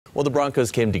Well, the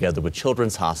Broncos came together with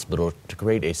Children's Hospital to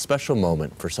create a special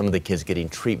moment for some of the kids getting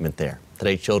treatment there.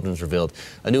 Today, Children's revealed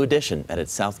a new addition at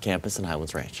its South Campus in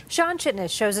Highlands Ranch. Sean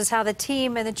Chitness shows us how the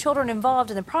team and the children involved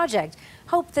in the project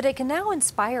hope that it can now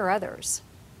inspire others.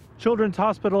 Children's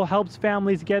Hospital helps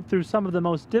families get through some of the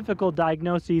most difficult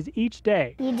diagnoses each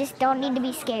day. You just don't need to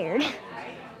be scared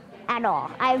at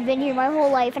all. I've been here my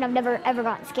whole life and I've never ever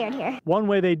gotten scared here. One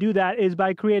way they do that is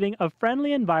by creating a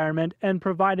friendly environment and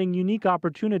providing unique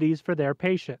opportunities for their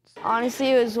patients.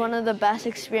 Honestly, it was one of the best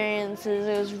experiences.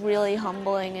 It was really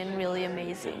humbling and really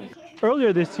amazing.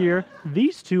 Earlier this year,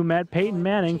 these two met Peyton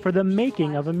Manning for the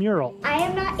making of a mural. I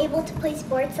am not able to play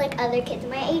sports like other kids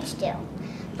my age do,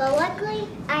 but luckily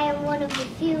I am one of the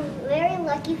few very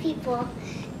lucky people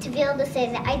to be able to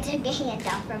say that I took a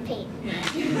handout from Peyton.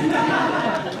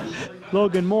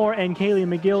 Logan Moore and Kaylee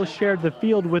McGill shared the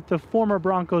field with the former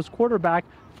Broncos quarterback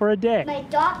for a day. My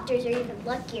doctors are even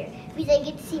luckier because they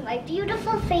get to see my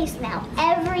beautiful face now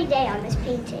every day on this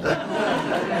painting.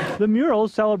 The mural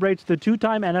celebrates the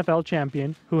two-time NFL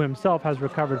champion, who himself has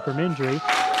recovered from injury,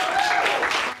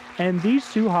 and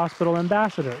these two hospital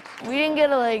ambassadors. We didn't get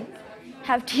to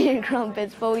have tea and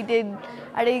crumpets, but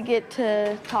I did get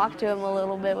to talk to him a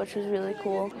little bit, which was really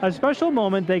cool. A special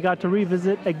moment they got to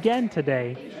revisit again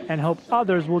today and hope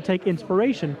others will take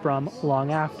inspiration from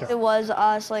long after. It was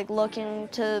us looking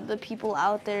to the people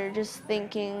out there, just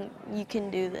thinking you can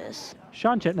do this.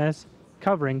 Sean Chitness,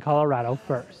 covering Colorado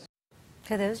First.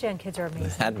 Okay, those young kids are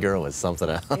amazing. That girl is something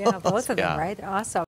else. Yeah, both of them, right? Awesome.